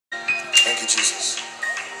Jesus.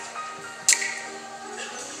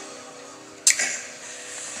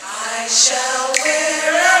 I shall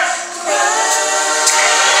wear a crown.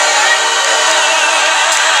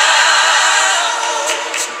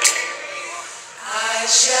 I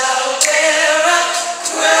shall wear a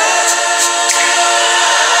crown.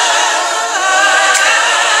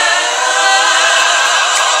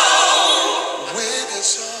 When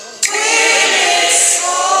it's all over.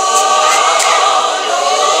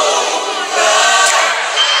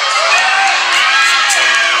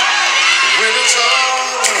 when it's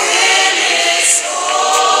all When it's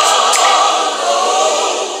all over.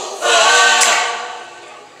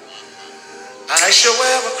 I shall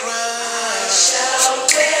wear a crown. Shall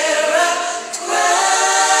wear a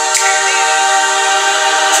crown.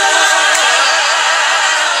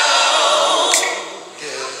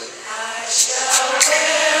 Yeah. I shall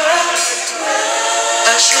wear a crown.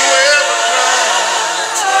 I shall wear a crown.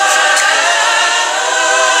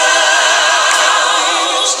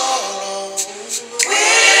 When it's all over.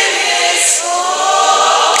 When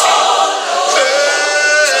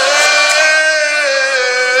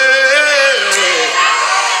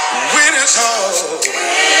it's all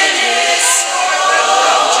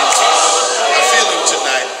I feel him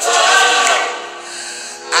tonight.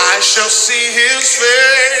 I shall see his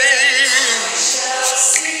face. Shall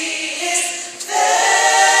see his face.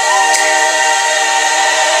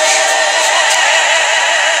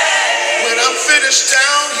 When I'm finished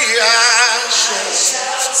down here, I shall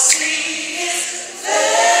See his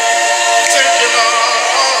face. thank you,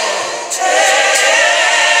 Lord.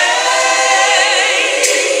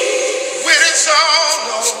 When it's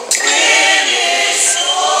all over. When it's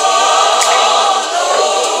all over.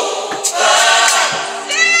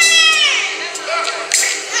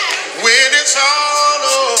 When it's all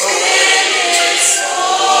over. It's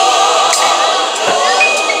all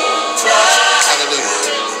over.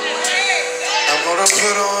 Hallelujah. I'm gonna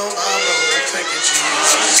put on my robe. Thank you,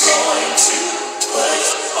 Jesus. Going to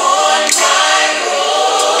put on my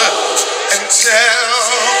robe. And tell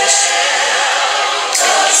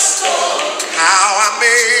The story how I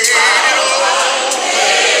made it over.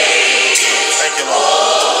 Thank you,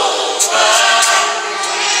 Lord.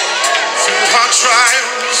 Through hard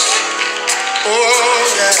trials.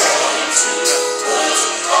 Oh, yeah.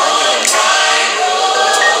 on my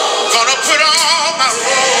robe. Gonna put on my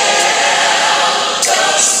robe.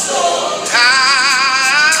 The story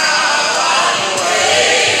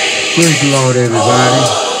Praise the Lord,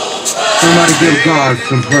 everybody. Somebody give God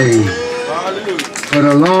some praise. For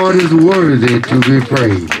the Lord is worthy to be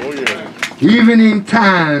praised. Even in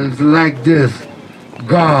times like this,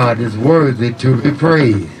 God is worthy to be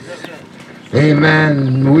praised.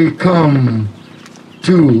 Amen. We come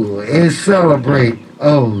to celebrate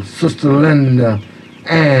Sister Linda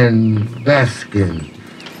and Baskin.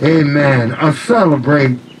 Amen. Or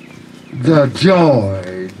celebrate the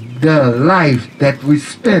joy, the life that we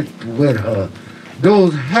spent with her.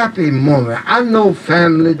 Those happy moments. I know,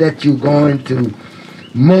 family, that you're going to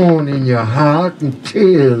mourn in your heart and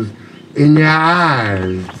tears in your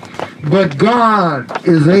eyes. But God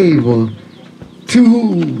is able to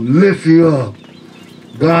lift you up.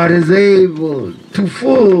 God is able to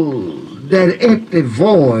fill that empty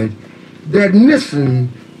void that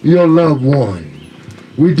missing your loved one.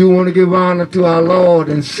 We do want to give honor to our Lord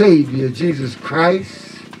and Savior, Jesus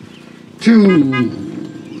Christ, to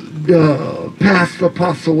the pastor,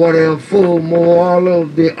 apostle, whatever, Fullmore, all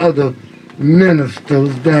of the other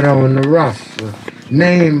ministers that are on the roster,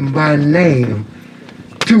 name by name,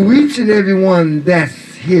 to each and every one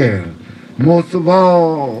that's here, most of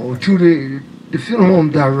all to the funeral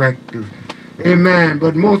home directors, amen,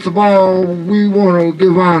 but most of all we want to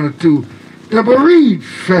give honor to the bereaved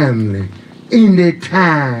family in the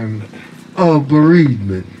time of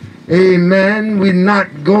bereavement, amen. We're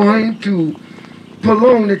not going to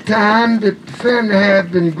prolong the time that the family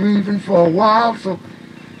have been grieving for a while, so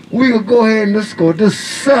we'll go ahead and let's go just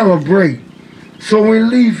celebrate. So when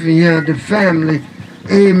leaving here, the family,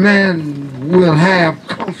 amen, will have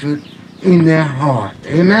comfort in their heart.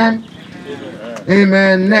 Amen?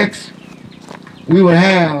 Amen. Next, we will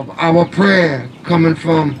have our prayer coming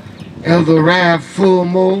from Elder Rav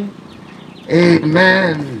Fullmore.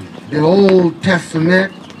 Amen. The Old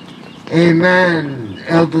Testament. Amen.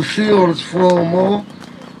 Elder Seals Fullmore.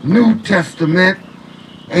 New Testament.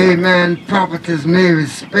 Amen. Prophetess Mary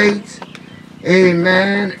Spates.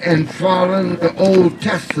 Amen. And following the Old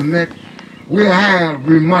Testament, we'll have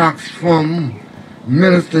remarks from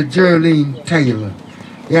Minister Geraldine Taylor.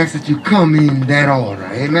 We ask that you come in that order.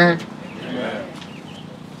 Amen. Amen.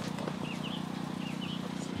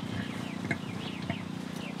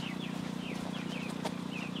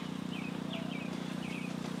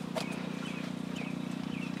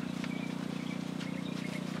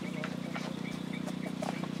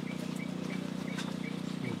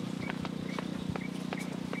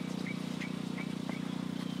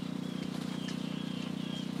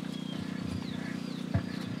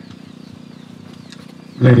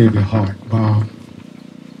 Let every heart bow.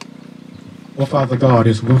 Oh, Father God,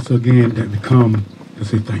 it's once again that we come to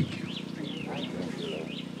say thank you.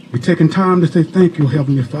 We're taking time to say thank you,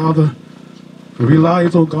 Heavenly Father, to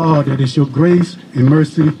realize, oh God, that it's your grace and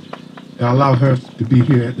mercy that allow us to be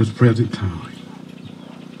here at this present time.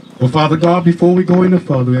 Oh, Father God, before we go any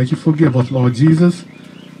further, as you forgive us, Lord Jesus,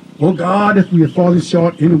 oh God, if we have fallen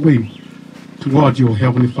short in a way towards you, oh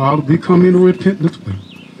Heavenly Father, we come in a repentant way.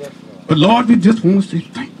 But Lord, we just want to say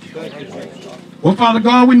thank you. Oh, Father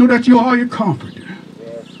God, we know that you are your comforter.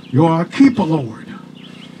 You are our keeper, Lord.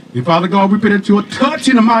 And Father God, we pray that you will touch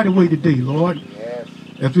in a mighty way today, Lord,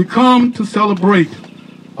 as we come to celebrate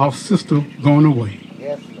our sister going away.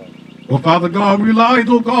 Oh, Father God, realize,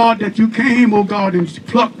 oh God, that you came, oh God, and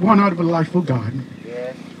plucked one out of a life, oh God.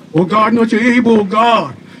 Oh God, know that you're able, oh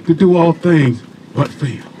God, to do all things but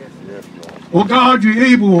fail. Oh God, you're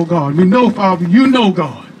able, oh God. We know, Father, you know,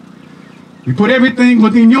 God. We put everything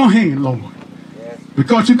within your hand, Lord,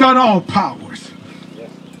 because you got all powers.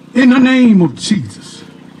 In the name of Jesus.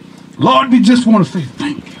 Lord, we just want to say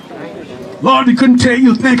thank you. Lord, we couldn't tell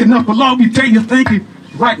you thank enough, but Lord, we tell you thank you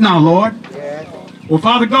right now, Lord. Oh,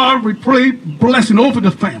 Father God, we pray blessing over the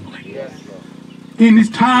family. In these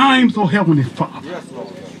times, oh Heavenly Father,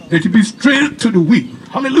 that you be strength to the weak.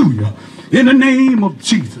 Hallelujah. In the name of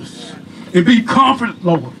Jesus. And be comforted,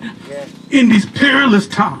 Lord, in these perilous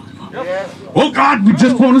times. Oh God, we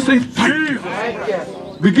just want to say thank you.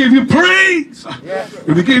 We give you praise.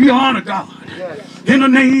 And we give you honor, God. In the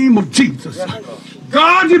name of Jesus.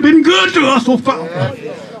 God, you've been good to us, oh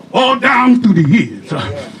Father, all down through the years.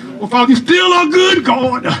 Oh Father, you still are good,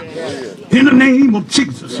 God, in the name of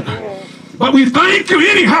Jesus. But we thank you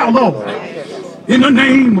anyhow, Lord, in the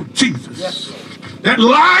name of Jesus. That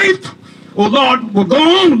life, oh Lord, will go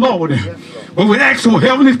on, Lord. But we ask, oh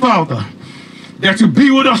Heavenly Father, that you be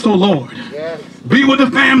with us, oh Lord. Be with the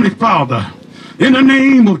family, Father, in the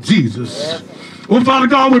name of Jesus. Oh, Father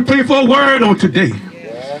God, we pray for a word on today.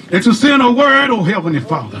 That you send a word, oh Heavenly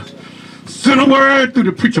Father. Send a word through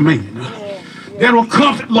the preacher man that will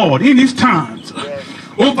comfort, Lord, in these times.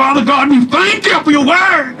 Oh, Father God, we thank you for your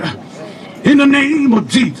word in the name of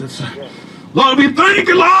Jesus. Lord, we thank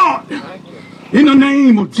you, Lord, in the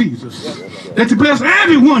name of Jesus, that you bless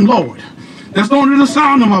everyone, Lord, that's under the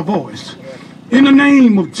sound of my voice. In the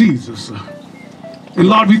name of Jesus. And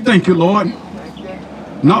Lord, we thank you, Lord,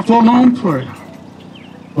 not for a long prayer,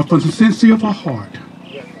 but for the sincere of our heart.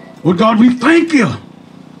 Oh God, we thank you.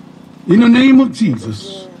 In the name of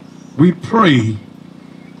Jesus, we pray.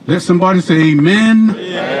 Let somebody say amen,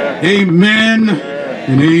 amen,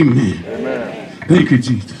 and amen. Thank you,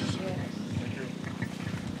 Jesus.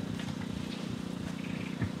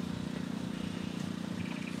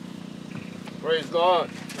 Praise God.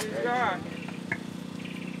 Praise God.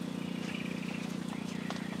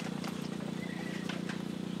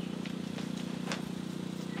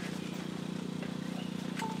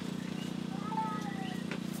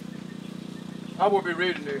 I will be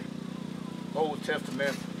reading the Old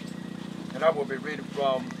Testament, and I will be reading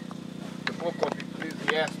from the book of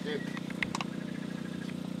Ecclesiastes,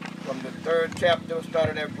 from the 3rd chapter,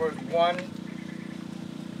 starting at verse 1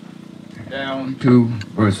 down to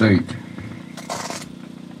verse 8.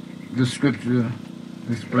 The scripture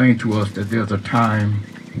explains to us that there's a time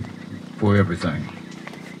for everything.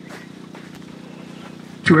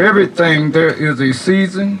 To everything there is a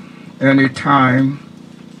season and a time,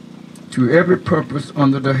 to every purpose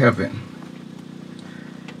under the heaven.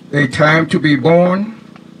 A time to be born,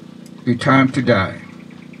 a time to die.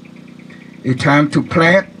 A time to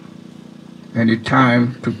plant, and a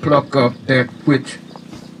time to pluck up that which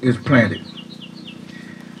is planted.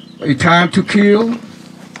 A time to kill,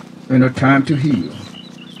 and a time to heal.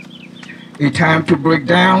 A time to break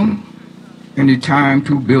down, and a time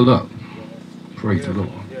to build up. Praise the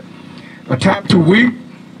Lord. A time to weep,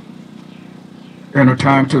 and a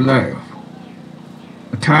time to laugh.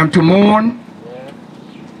 A time to mourn,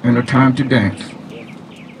 and a time to dance.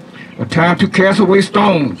 A time to cast away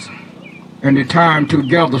stones, and a time to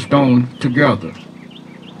gather stones together.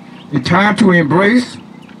 A time to embrace,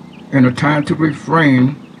 and a time to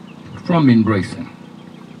refrain from embracing.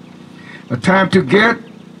 A time to get,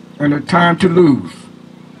 and a time to lose.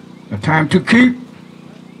 A time to keep,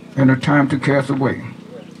 and a time to cast away.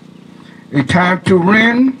 A time to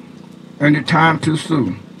rend, and a time to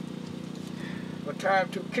sue. a time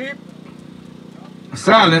to keep,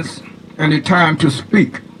 Silence, and a time to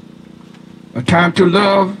speak. A time to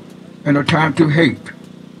love, and a time to hate.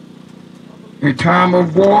 A time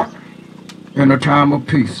of war, and a time of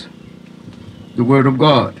peace. The word of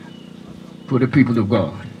God for the people of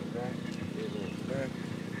God.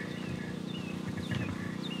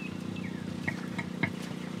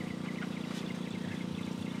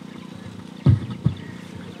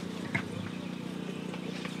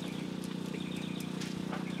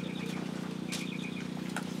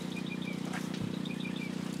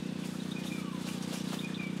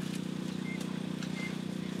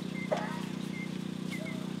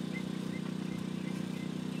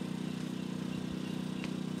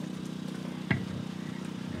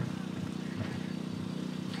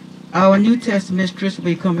 Our New Testament scripture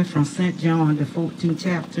will be coming from St. John, the 14th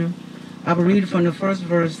chapter. I will read it from the first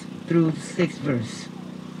verse through the 6th verse.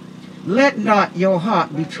 Let not your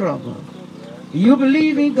heart be troubled. You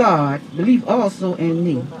believe in God, believe also in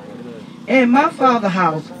me. In my Father's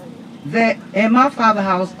house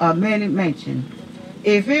are many mansions.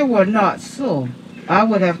 If it were not so, I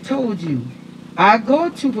would have told you. I go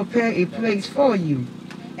to prepare a place for you.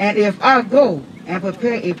 And if I go and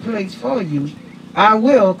prepare a place for you, I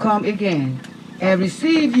will come again and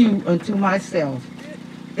receive you unto myself,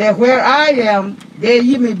 that where I am, there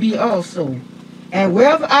you may be also. And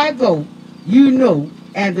wherever I go, you know,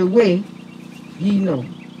 and the way ye know.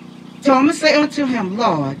 Thomas said unto him,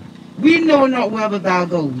 Lord, we know not whither thou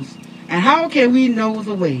goest, and how can we know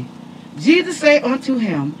the way? Jesus said unto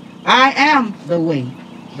him, I am the way,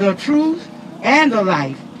 the truth, and the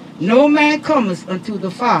life. No man cometh unto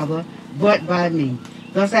the Father but by me.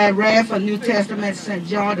 Thus I read from New Testament, St.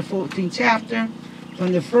 John, the 14th chapter,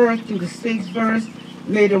 from the 1st to the 6th verse.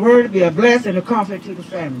 May the word be a blessing and a comfort to the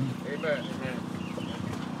family. Amen.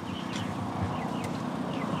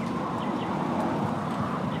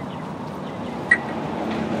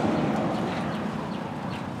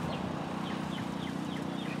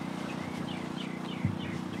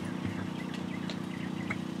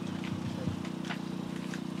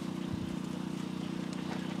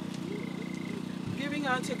 Giving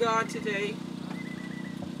unto God today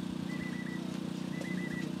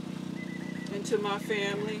and to my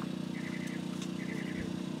family.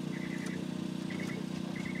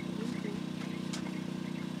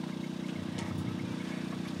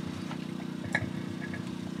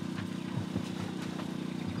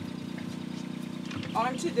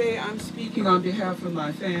 On today, I'm speaking on behalf of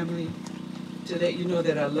my family to let you know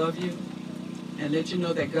that I love you and let you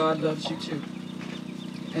know that God loves you too,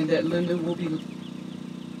 and that Linda will be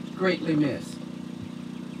greatly missed.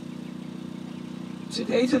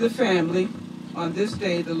 Today to the family, on this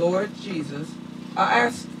day, the Lord Jesus, I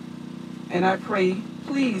ask and I pray,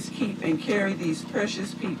 please keep and carry these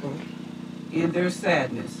precious people in their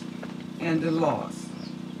sadness and the loss.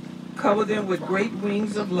 Cover them with great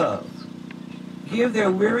wings of love. Give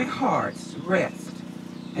their weary hearts rest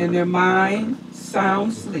and their mind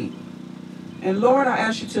sound sleep. And Lord, I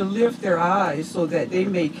ask you to lift their eyes so that they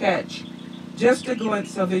may catch just a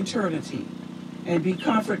glimpse of eternity and be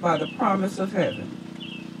comforted by the promise of heaven.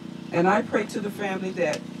 And I pray to the family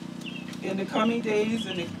that in the coming days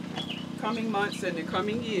and the coming months and the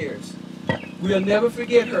coming years, we'll never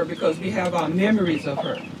forget her because we have our memories of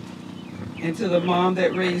her. And to the mom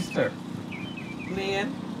that raised her,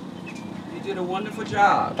 Lynn, you did a wonderful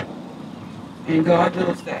job, and God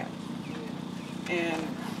knows that. And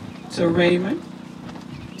to Raymond,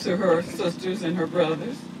 to her sisters and her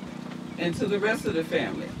brothers, and to the rest of the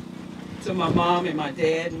family, to my mom and my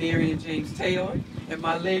dad, Mary and James Taylor, and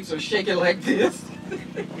my legs are shaking like this.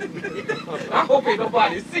 I hope ain't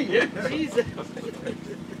nobody see it. Jesus.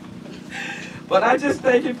 But I just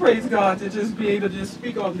thank and praise God to just be able to just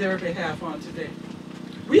speak on their behalf on today.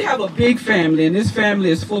 We have a big family, and this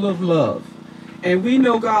family is full of love. And we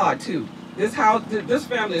know God, too. This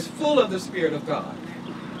family is full of the Spirit of God.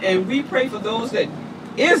 And we pray for those that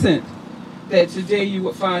isn't, that today you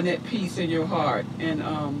will find that peace in your heart.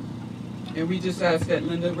 And we just ask that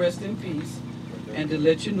Linda rest in peace, and to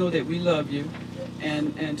let you know that we love you.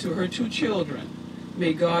 And to her two children,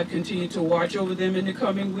 may God continue to watch over them in the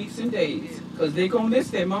coming weeks and days, because they're going to miss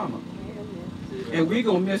their mama. And we're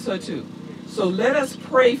going to miss her too. So let us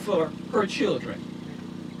pray for her children,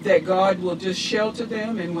 that God will just shelter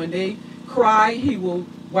them, and when they cry, he will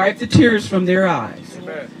wipe the tears from their eyes.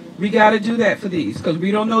 Amen. We got to do that for these, because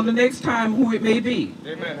we don't know the next time who it may be.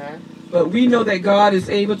 Amen. But we know that God is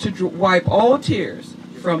able to wipe all tears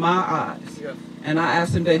from our eyes. Yes. And I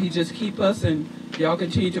ask him that he just keep us, and y'all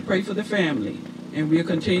continue to pray for the family. And we'll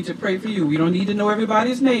continue to pray for you. We don't need to know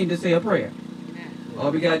everybody's name to say a prayer.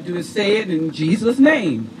 All we got to do is say it in Jesus'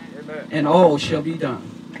 name. Amen. And all shall be done.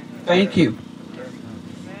 Thank you.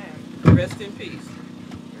 Amen. Rest in peace.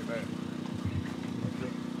 Amen.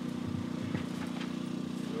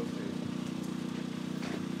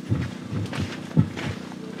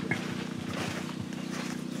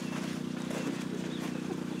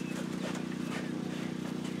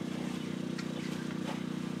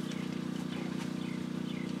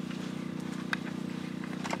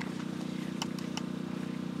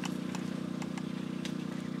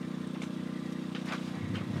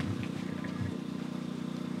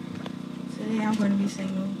 Today I'm going to be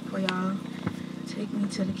singing for y'all, Take Me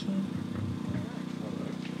to the King.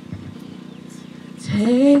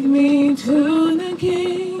 Take me to the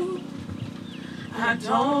King. I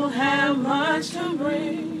don't have much to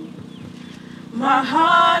bring. My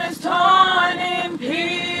heart is torn in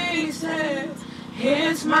pieces.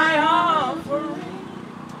 It's my offering.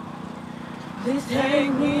 Please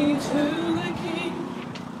take me to the King.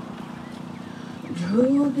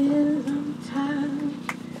 Truth is, I'm tired.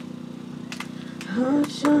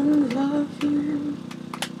 Oceans of you.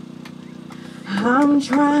 I'm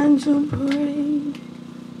trying to pray,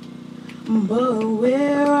 but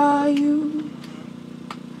where are you?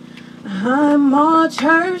 I'm all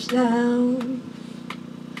churched out,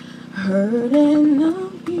 hurting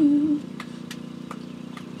abused.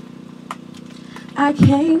 I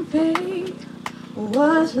can't fake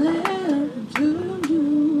what's left to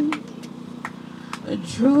do. The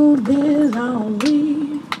truth is I'm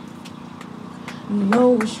weak,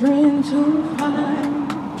 no strength to fight,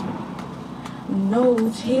 no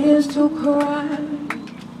tears to cry.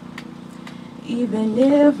 Even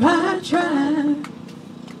if I try,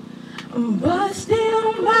 but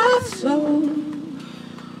still my soul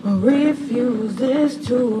refuses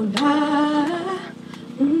to die.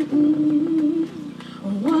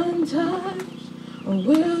 One touch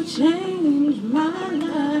will change my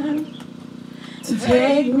life.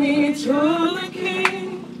 Take me to the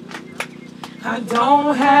King. I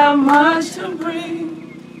don't have much to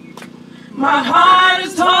bring. My heart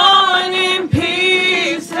is torn in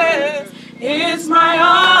pieces. It's my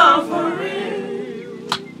offering.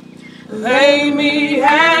 Lay me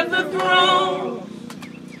at the throne.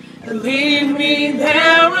 Leave me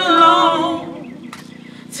there alone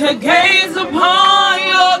to gaze upon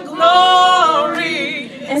your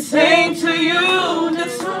glory and sing to you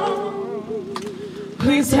this song.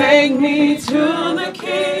 Please take me to the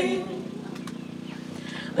King.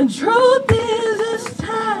 The truth is it's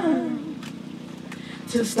time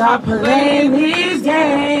to stop playing these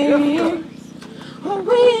games.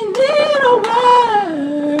 We need a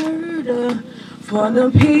word for the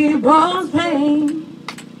people's pain.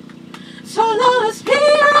 So let us be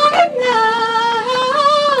right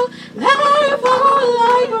now, let it fall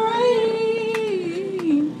like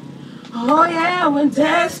rain. Oh yeah, we're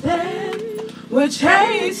destined, we're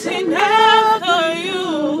chasing after you.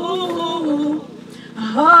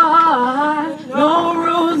 No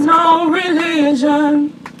rules, no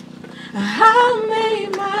religion. I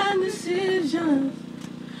made my decision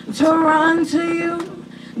to run to you,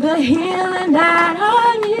 the healing that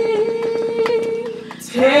I need.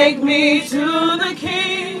 Take me to the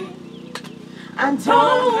King. I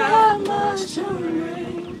don't have much to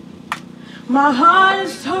bring. My heart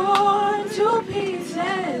is torn to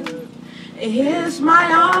pieces. It's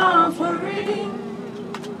my offering.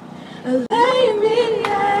 Lay me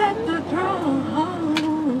at the throne.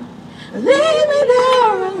 Leave me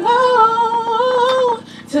there alone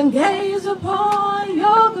to gaze upon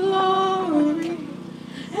your glory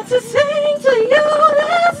and to sing to you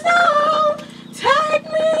this song. Take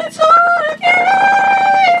me to the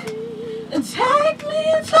King. Take me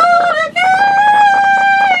to the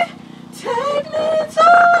King. Take me to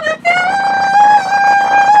the King.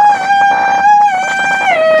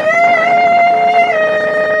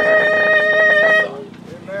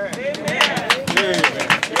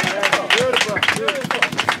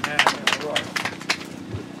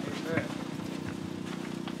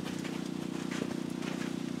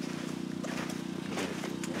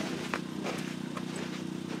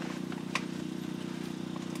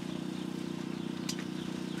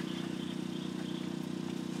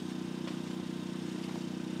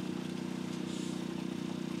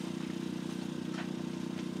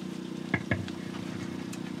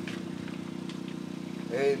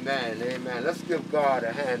 Amen, amen. Let's give God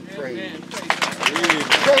a hand praise.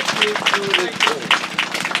 Take me to the King.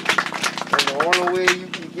 And the only way you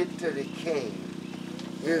can get to the King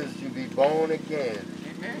is to be born again.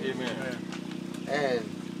 Amen. And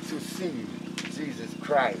to see Jesus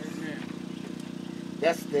Christ.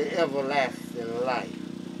 That's the everlasting life.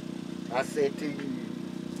 I say to you,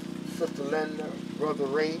 Sister Linda, Brother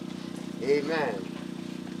Ray, amen.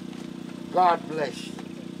 God bless you.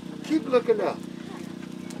 Keep looking up.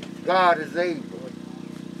 God is able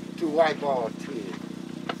to wipe all tears.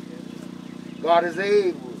 God is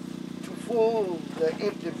able to fill the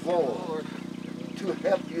empty void, to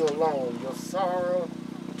help you along your sorrow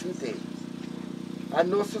today. I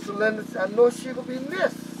know Sister Linda, I know she's going to be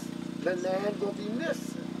missed. Linda Ann going to be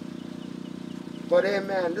missing. But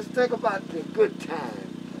amen, let's think about the good time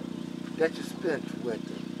that you spent with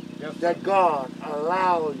her. Yes, that God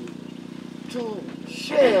allowed you to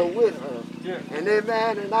share with her. Yes. And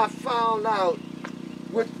amen, and I found out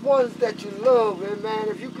with ones that you love, amen,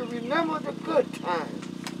 if you can remember the good times,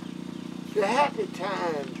 the happy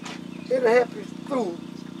times, it'll help you through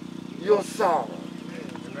your sorrow.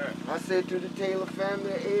 I say to the Taylor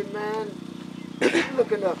family, amen. Keep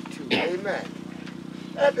looking up to, amen.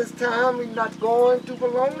 At this time, we're not going to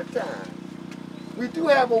prolong the time. We do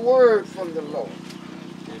have a word from the Lord.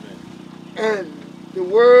 Amen. And the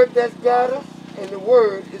word that's got us, and the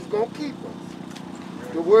word is going to keep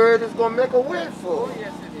us. The word is going to make a way for us. Oh,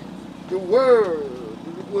 yes, it is. The word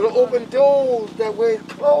will open doors that were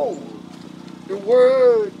closed. The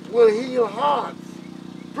word will heal hearts,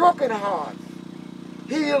 broken hearts,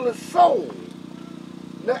 heal the soul.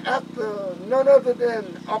 After none other than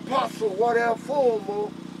Apostle whatever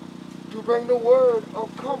form to bring the word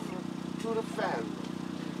of comfort to the family.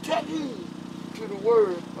 Take heed to the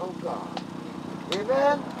word of God.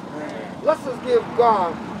 Amen? Let's just give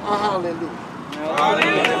God a hallelujah.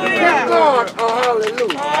 Hallelujah. Give God a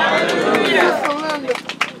hallelujah. Hallelujah.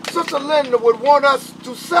 Sister Linda would want us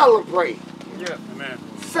to celebrate. Yeah. Amen.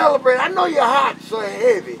 Celebrate. I know your hearts are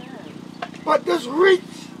heavy, but just reach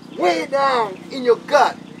way down in your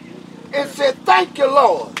gut and say, thank you,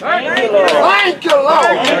 Lord. Thank you, Lord. Thank you,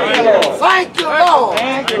 Lord. Thank you, Lord.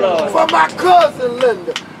 Thank you, Lord. For my cousin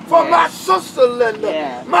Linda, for my sister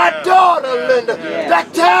Linda, my daughter Linda,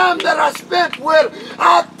 that time that I spent with,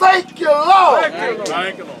 I thank you, Lord.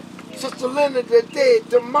 Thank you, Lord. Sister Linda today,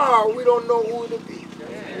 tomorrow, we don't know who it'll be.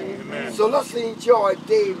 Amen. So let's enjoy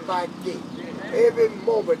day by day. Every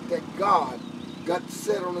moment that God got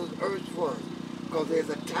set on this earth for us. Because there's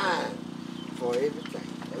a time for everything.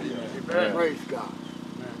 Amen. Praise God.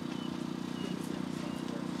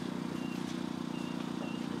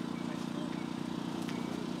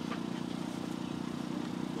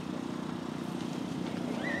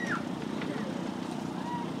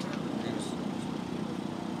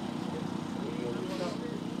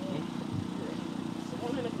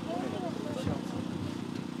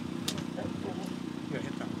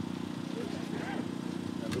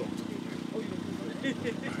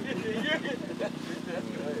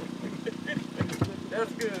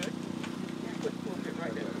 That's good.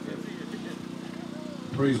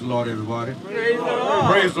 Praise the Lord, everybody. Praise the Lord.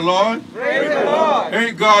 Praise the Lord. Praise the Lord.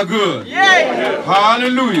 Ain't God good? Yeah.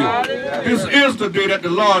 Hallelujah. Hallelujah. This is the day that the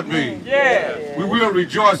Lord made. Yeah. We will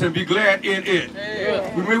rejoice and be glad in it.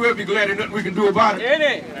 Yeah. We may well be glad in nothing we can do about it. In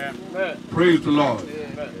it. Praise the Lord.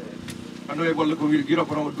 I know everybody looking for me to get up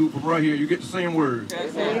and I'm going to do from right here. You get the same word.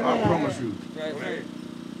 I promise you.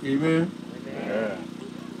 Amen.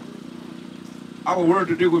 Our word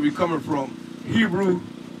today will be coming from Hebrew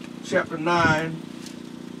chapter 9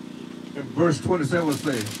 and verse 27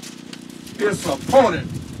 says, it's appointed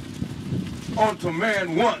unto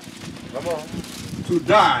man once to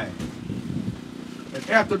die, and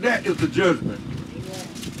after that is the judgment.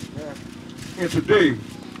 And today,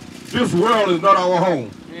 this world is not our home.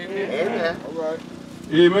 Amen. All right.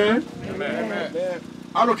 Amen. Amen.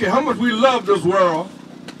 I don't care how much we love this world,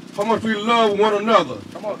 how much we love one another.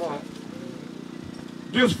 Come on.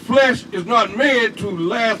 This flesh is not made to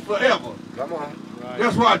last forever. Come on.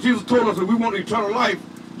 That's why Jesus told us that we want eternal life,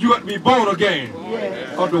 you have to be born again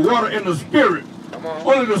of the water and the spirit.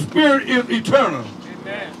 Only the spirit is eternal.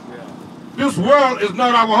 Amen. This world is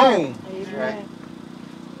not our home. Amen.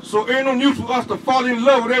 So ain't no use for us to fall in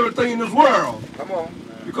love with everything in this world. Come on.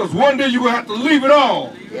 Because one day you're going to have to leave it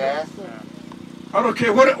all. Yes. I don't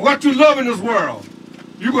care what you love in this world.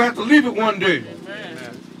 You're going to have to leave it one day.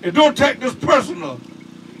 And don't take this personal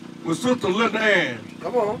with Sister Linda Ann.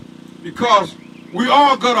 Come on. Because we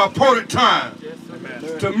all got our appointed time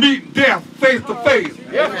to meet death face to face.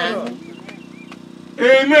 Amen.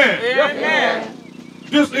 Amen. Amen.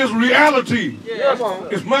 This is reality. Come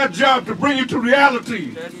on. It's my job to bring you to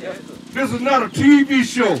reality. This is not a TV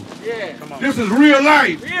show. This is real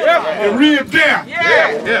life and real death.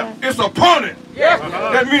 It's appointed.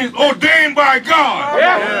 That means ordained by God.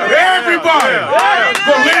 Everybody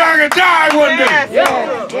gonna lay down and die one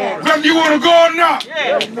day. Whether you want to go or not,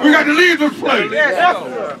 we got to leave this place.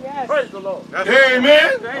 Praise the Lord.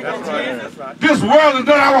 Amen. This world is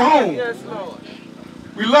not our home.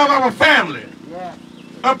 We love our family.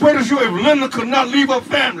 I'm pretty sure if Linda could not leave her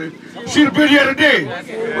family, she'd have been here today.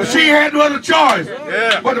 But she had no other choice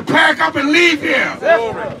but to pack up and leave here.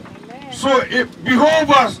 So it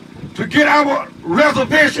behoves us to get our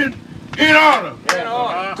reservation in order.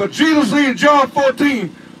 Because Jesus said in John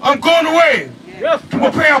 14, I'm going away to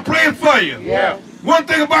prepare a place for you. One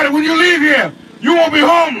thing about it, when you leave here, you won't be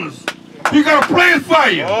homeless. You got a place for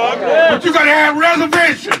you. But you got to have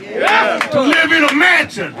reservation to live in a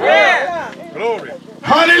mansion. Glory.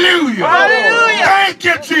 Hallelujah. Hallelujah. Thank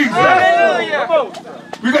you, Jesus. Hallelujah.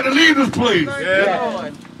 We got to leave this place.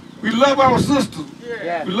 We love our sisters.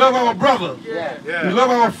 We love our brothers. We love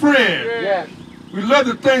our friends. We love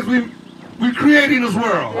the things we We creating this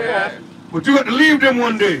world. But you got to leave them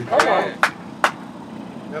one day. That's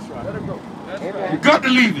right. You got to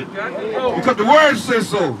leave it. Because the word says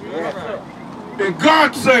so. And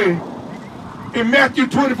God say in Matthew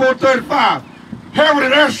 24:35, heaven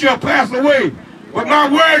and earth shall pass away, but my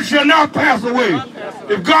word shall not pass away.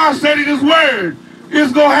 If God said in his word,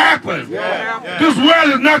 it's going to happen. This world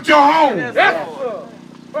is not your home.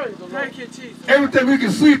 Thank you, Jesus. Everything we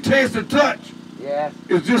can see, taste, and touch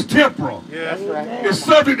is just temporal. It's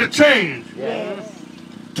subject to change.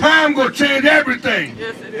 Time going to change everything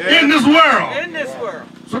in this world. In this world.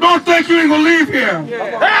 So don't think you ain't going to leave here.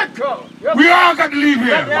 We all got to leave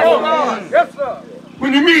here. Yes, sir.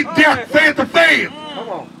 When you meet death face to face,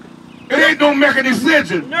 it ain't don't make a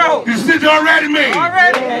decision. No. Decision already made.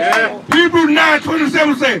 Hebrews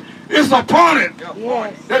 9:27 say, it's appointed.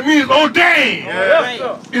 That means ordained.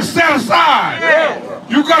 It's set aside.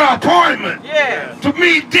 You got an appointment to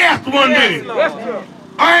meet death one day.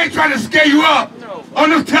 I ain't trying to scare you up. I'm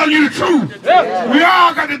just telling you the truth. We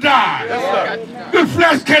all got to die. This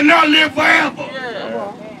flesh cannot live forever.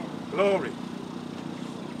 Glory.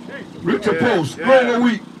 Rich or poor, strong or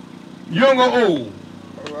weak, young or old,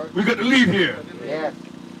 we got to leave here.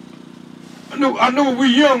 I know when we're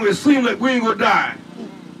young, it seems like we ain't going to die.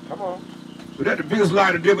 Come on. But that's the biggest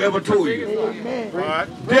lie the devil ever told you. Right.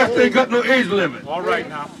 Death ain't got no age limit. All right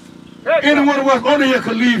now. Any one of us on here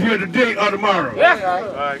can leave here today or tomorrow.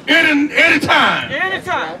 Right. Any time.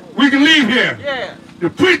 Anytime. We can leave here. Yeah. The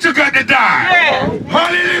preacher got to die.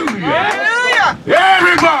 Hallelujah. Hallelujah.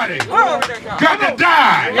 Everybody got to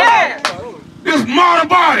die. This mortal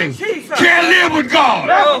body can't live with God.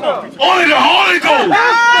 Only the Holy Ghost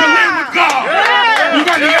can live with God. You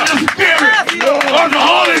got to get the spirit of the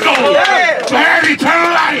Holy Ghost to have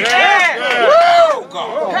eternal life. Woo!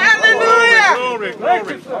 God. Hallelujah. Glory.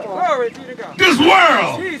 Glory be to God. This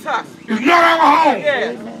world is not our home.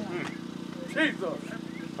 Jesus.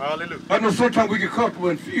 Hallelujah. I know sometimes we get comfortable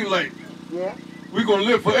and feel like we're going to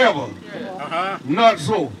live forever. Not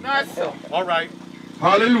so. Not so. All right.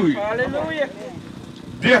 Hallelujah. Hallelujah.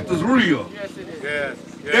 Death is real. Yes, it is. Yes.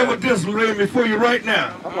 Evidence laying before you right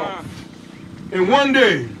now. And one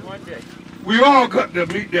day, we all got to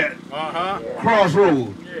meet that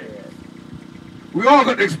crossroad. We all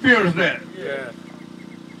got to experience that.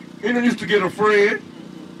 You don't used to get afraid.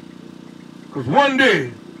 Because one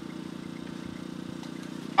day,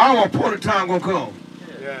 our appointed time gonna come.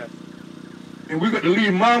 And we got to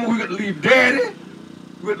leave mama, we got to leave daddy,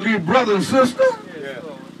 we got to leave brother and sister,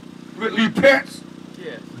 we got to leave pets,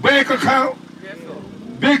 bank account,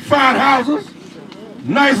 big fine houses,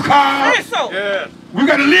 nice cars. We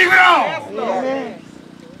got to leave it all.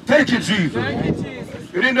 Thank you, Jesus. Thank you,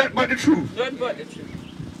 Jesus. It ain't nothing but the truth. Nothing but the truth.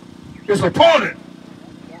 It's appointed.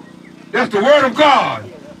 That's the word of God.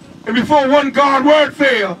 And before one God's word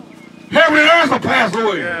fail, heaven and earth will pass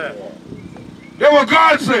away. That's what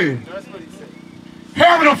God said. That's what he said.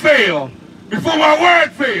 Heaven will fail before my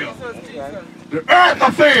word fail. The earth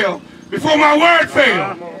will fail before my word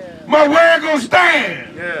fail. My word gonna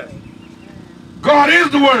stand. God is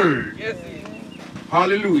the word. Yes, he is.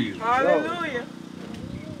 Hallelujah. Hallelujah.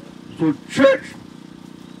 So church,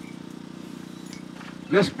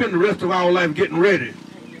 let's spend the rest of our life getting ready.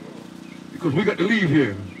 Because we got to leave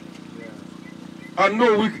here. I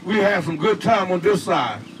know we have some good time on this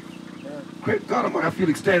side. Great God Almighty, I feel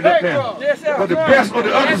like standing up now. But the best on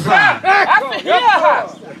the other side.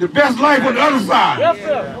 The best life on the other side.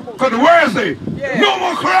 Because the word say, no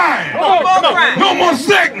more crying. No more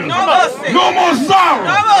sickness. No more sorrow.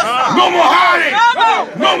 No more heartache.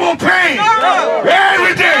 No more pain.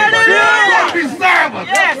 Every day, we're going to be Sabbath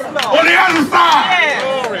on the other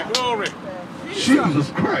side. Glory. Jesus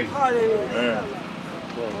Christ.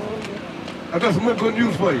 I got some more good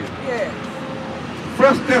news for you.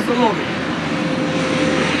 1 Thessalonians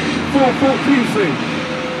 4:14 says,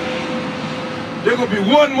 there's going to be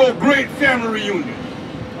one more great family reunion.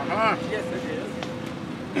 Yes, it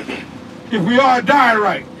is. If we all die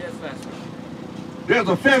right, Yes, that's right. there's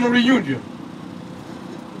a family reunion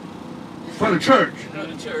for the church. For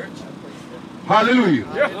the church. Hallelujah.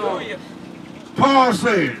 Hallelujah. Paul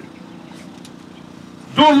said,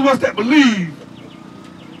 those of us that believe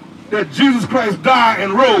that Jesus Christ died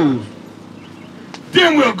and rose,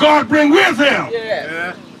 then will God bring with him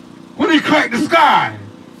when he cracked the sky.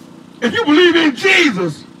 If you believe in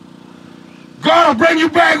Jesus, God will bring you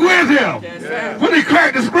back with him when he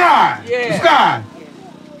cracked the sky.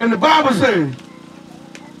 And the Bible says,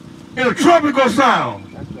 and the trumpet gonna sound,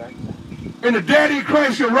 and the dead in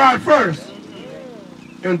Christ shall ride first,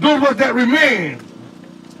 and those of us that remain,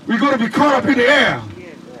 we're going to be caught up in the air,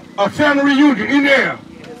 a family reunion in the air.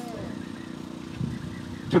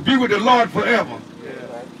 to be with the Lord forever.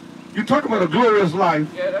 You talk about a glorious life.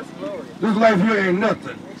 Yeah, that's glorious. This life here ain't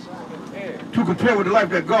nothing to compare with the life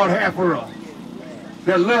that God has for us,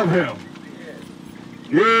 that love him.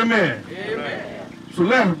 Amen. Amen. So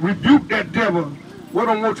let's rebuke that devil. We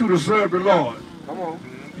don't want you to serve the Lord. Come on.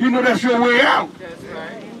 You know that's your way out. That's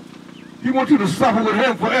right. He wants you to suffer with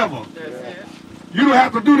him forever. That's it. You don't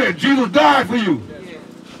have to do that. Jesus died for you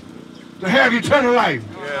to have eternal life.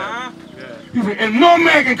 Uh-huh. He said, and no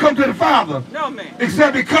man can come to the Father No man.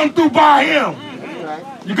 except he come through by him.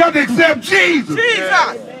 You got to accept Jesus. Jesus.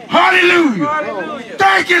 Hallelujah. Hallelujah.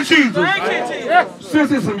 Thank you, Jesus. Thank you, Jesus. Since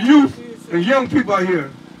there's some youth and young people out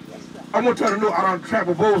here, I want y'all to know I don't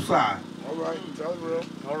travel both sides. All right, tell the real.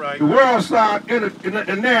 All right. The world side,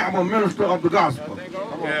 and now I'm a minister of the gospel.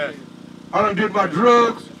 Yes. I done did my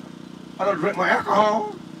drugs. I done drank my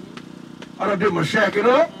alcohol. I done did my shacking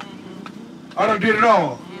up. I done did it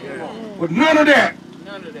all. But none of that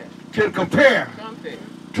can compare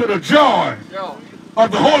to the joy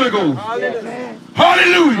of the Holy Ghost. Hallelujah.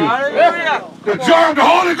 Hallelujah. Hallelujah. The joy of the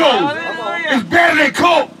Holy Ghost is better than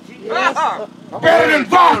Coke, better than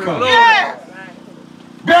vodka,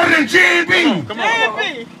 better than G&B,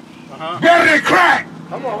 better than crack.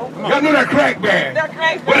 Y'all know that crack bad.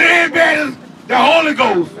 But it ain't bad as the Holy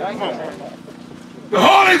Ghost. The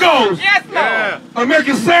Holy Ghost will make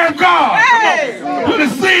you serve God. When it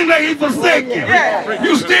seems like he forsake you,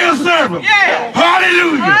 you still serve him.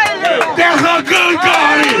 Hallelujah. That's how good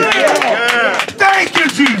God is. Thank you,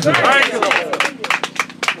 Jesus.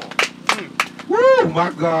 Woo, my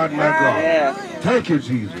God, my God. Thank you,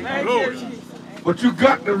 Jesus. But you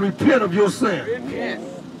got to repent of your sin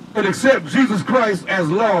and accept Jesus Christ as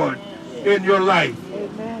Lord in your life.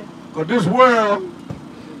 Because this world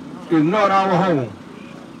is not our home.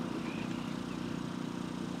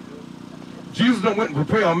 Jesus done went and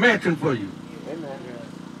prepared a mansion for you.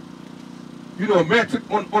 You know, a mansion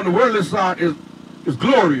on the worldly side is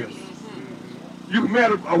glorious. You can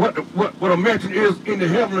imagine what a mansion is in the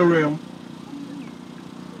heavenly realm.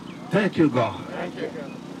 Thank you, God.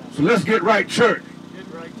 So let's get right, church,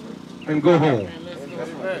 and go home.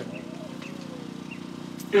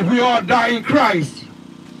 If we all die in Christ,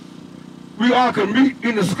 we all can meet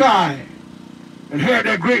in the sky and have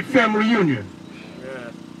that great family reunion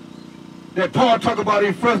that Paul talked about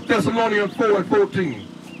in 1 Thessalonians 4:14.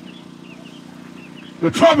 The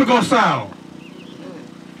trumpet gonna sound.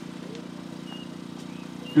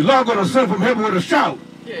 The Lord gonna send from heaven with a shout,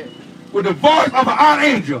 with the voice of an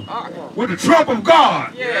archangel, with the trump of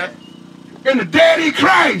God, and the dead in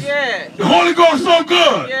Christ. The Holy Ghost so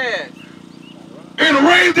good. It'll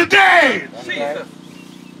raise the dead.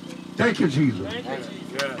 Thank you, Jesus.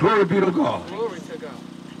 Glory be to God.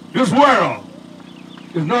 This world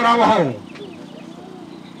is not our home.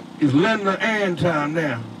 It's Linda Ann time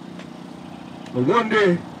now. But one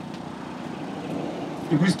day,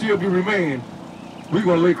 if we still be remain, we're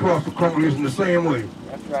going to lay across the congregation the same way.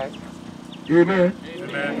 That's right. Amen?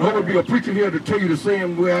 Amen. I hope to be a preacher here to tell you the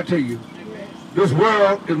same way I tell you. This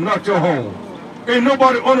world is not your home. Ain't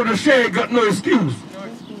nobody under the shade got no excuse.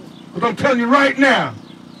 But I'm telling you right now,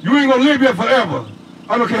 you ain't going to live here forever.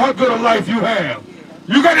 I don't care how good a life you have.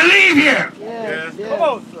 You got to leave here. Yes. Come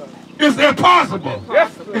on, sir. It's impossible.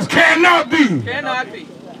 Yes. It cannot be. Cannot be.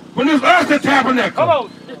 When this earthly tabernacle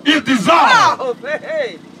is dissolved, Oh,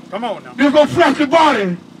 hey. Come on now. this little fleshly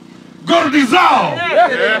body go to dissolve.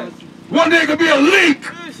 Yes. One day it could be a leak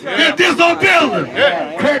in this old building.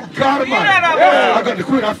 Great God Almighty. I got to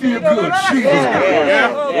quit. I feel good. Jesus.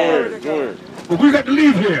 But we got to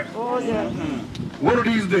leave here. One of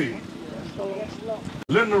these days.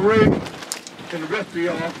 Linda Ray and the rest of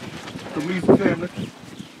y'all, the Meese family,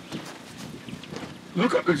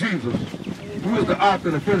 look up to Jesus, who is the author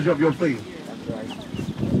and the finisher of your faith.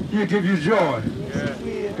 He'll give you joy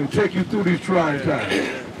and take you through these trying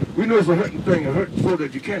times. We know it's a hurting thing, a hurting so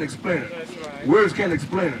that you can't explain it. Words can't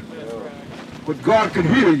explain it. But God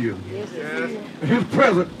can heal you. And his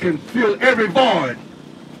presence can fill every void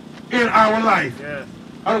in our life.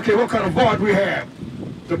 I don't care what kind of void we have.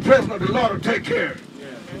 The presence of the Lord will take care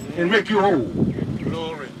and make you whole.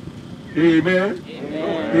 Glory. Amen.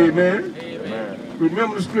 Amen.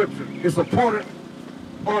 Remember the scripture. It's appointed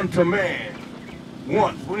unto man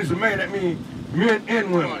once. When it's a man, that means men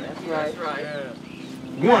and women. That's right.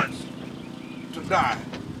 Once to die.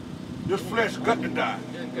 This flesh got to die.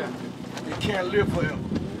 It can't live forever.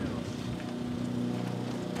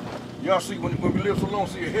 Y'all see when we live so long,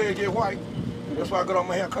 see your hair get white? That's why I got all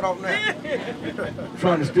my hair cut off now.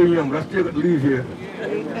 Trying to stay young, but I still got to leave here.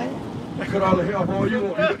 Cut all the hair off all you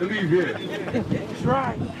want, you got to leave here. That's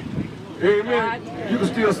right. Amen. You can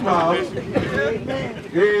still smile.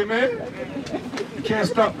 Amen. You can't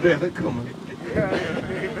stop death. It's coming.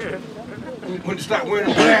 When you start wearing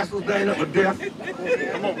the glasses, they ain't up with death.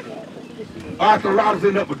 Arthritis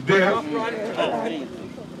ain't up with death.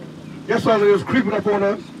 That's all it is, creeping up on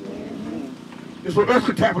us. It's an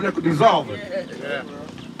earthquake happening that could dissolve it.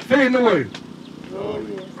 Stay in the way.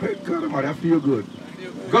 Great God Almighty, I feel good.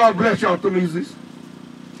 God bless y'all, Themises,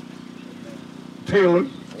 Taylor,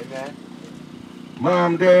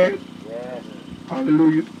 Mom, Dad,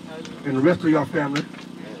 hallelujah, and the rest of y'all family.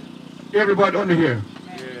 Everybody under here.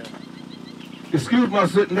 Excuse my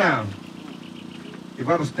sitting down. If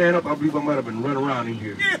I was stand up, I believe I might have been running around in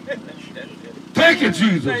here. Thank you,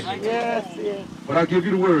 Jesus. But I give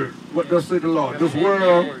you the word. What does say the Lord? This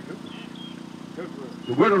world,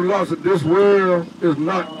 the word of the Lord said, this world is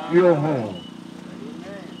not your home.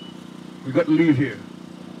 We got to leave here.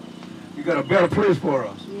 You got a better place for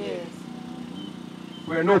us.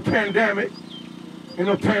 Where no pandemic, ain't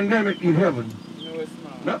no pandemic in heaven.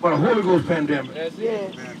 Not but a Holy Ghost pandemic.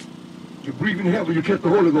 You breathe in heaven, you catch the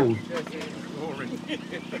Holy Ghost.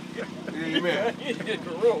 Amen.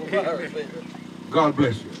 God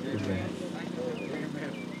bless you. Amen.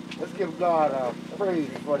 Let's give God praise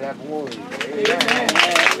for that word. Amen.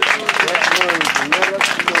 That word to let us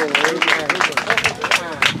know, amen,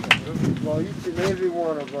 for each and every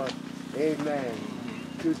one of us, amen,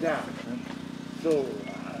 to die. So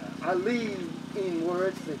I leave in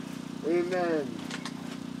words that, amen,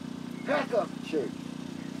 pack up church.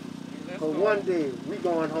 For one day we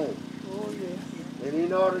going home. And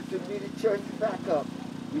in order to be the church back up,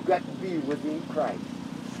 you got to be within Christ.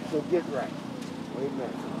 So get right.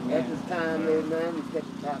 Amen. At this time, amen, we take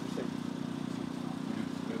the time to say.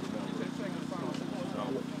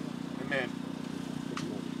 Amen.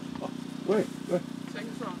 Go ahead. Sing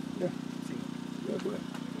a song. Yeah, go ahead.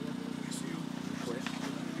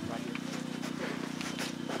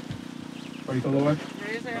 Praise the Lord.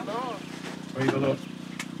 Praise the Lord. Praise the Lord.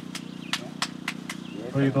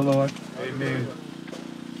 Praise the Lord. Amen.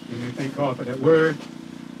 And we thank God for that word.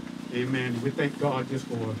 Amen. We thank God just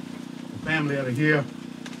for the family that are here,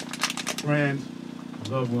 friends,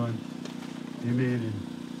 loved ones. Amen. And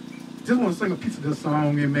just want to sing a piece of this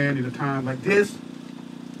song, amen, in a time like this.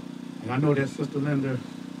 And I know that Sister Linda,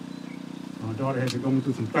 my daughter, has been going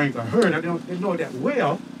through some things. I heard, I didn't know that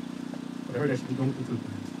well, but I heard that she's been going through some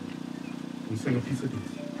things. We'll sing a piece of this.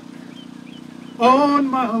 On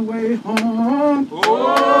my way home.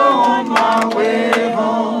 On my way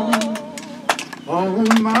home.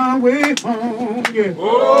 On my way home, yeah.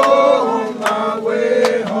 On my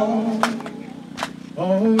way home.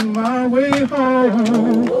 On my way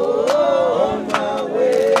home. On my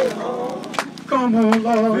way home. Come on,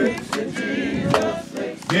 Lord. Fix it, Jesus,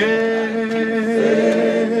 fix it.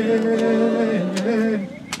 Yeah.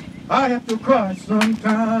 I have to cry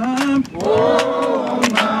sometime.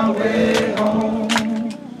 On my way home.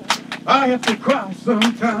 I have to cry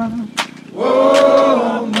sometime.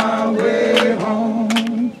 On my way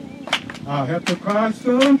home. I have to cry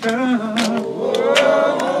sometime.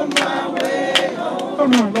 On my way home.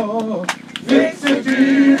 Come on, Lord. Fix it,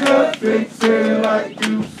 Jesus, fix it like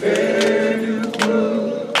you said you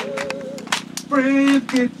would. Friends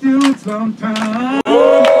get you sometime.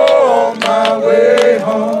 On my way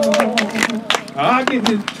home. I get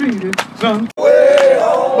mistreated some, Way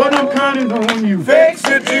home. but I'm counting on you. Fix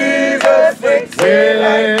it, Jesus, fix it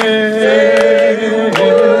like you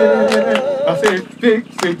I said, fix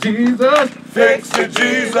it, Jesus. Fix it,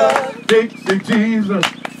 Jesus, Fix it, Jesus.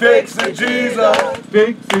 fix it, Jesus,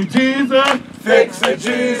 Fix it, Jesus. fix it,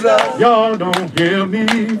 Jesus, Y'all don't hear me.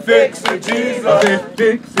 fix it, I Jesus, said,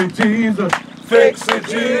 fix it, Jesus. fix it,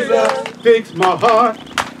 Jesus, Fix my heart.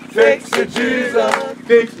 fix it, Jesus,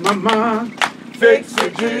 Fix my mind. fix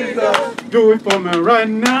it, Jesus, Do it for me right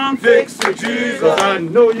now. fix it, 'Cause Jesus, I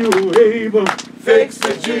know you're able. fix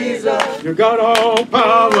it, Jesus, You got all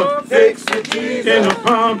power fix it, in Jesus, the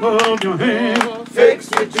palm of your hand. fix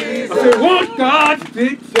it, I Jesus, said, won't God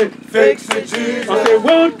fix it? fix it, I Jesus, said,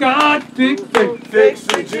 won't God fix it? fix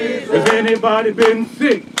it, Jesus, Has anybody been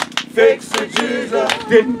sick? fix it, Jesus,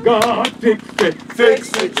 Didn't God fix it? fix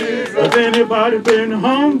it, Jesus, Has anybody been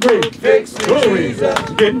hungry? fix it, Glory. Jesus,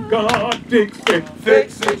 Didn't God fix it?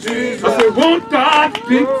 fix it, I Jesus, said, won't God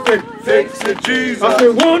fix it? fix it, I Jesus,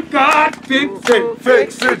 said, won't God fix it?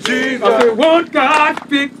 fix it, I Jesus, said, won't God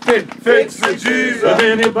fix it? fix it, Does Jesus,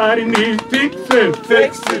 anybody need fixing?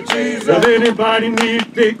 fix it, Jesus, Does anybody need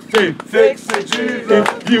fixing? fix it, Jesus,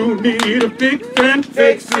 If you need a fixing,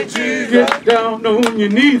 fix it, Jesus, get down on your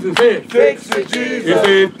knees and say, fix it, you Jesus,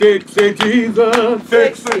 say, fix it, Jesus.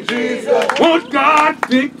 fix it, Jesus, Won't God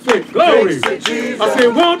fix it? Glory. Fix it, Jesus. I say,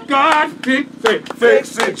 won't God fix it?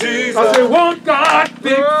 Fix it, Jesus. I say, won't God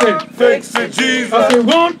fix it? Fix it, Jesus. I say,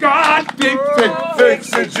 won't God fix it?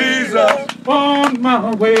 Fix it, Jesus. On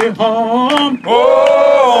my way home.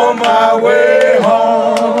 Oh, on my way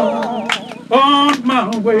home. On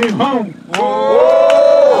my way home.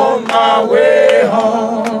 Oh, on my way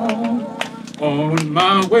home. On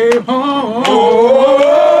my way home.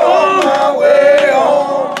 Oh, on my way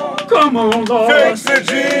home. Come on, Lord. Fix it,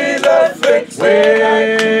 Jesus. Fix it.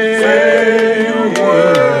 Say a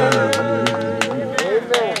word.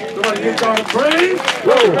 Somebody give God a praise.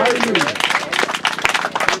 Hallelujah.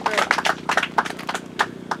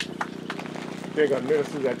 Thank our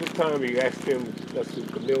ministers. At this time, we ask them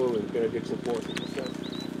to kneel and benediction for us.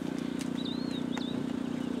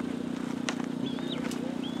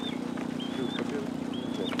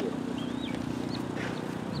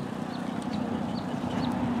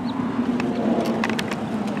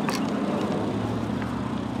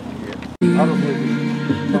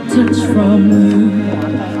 A touch from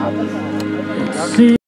you.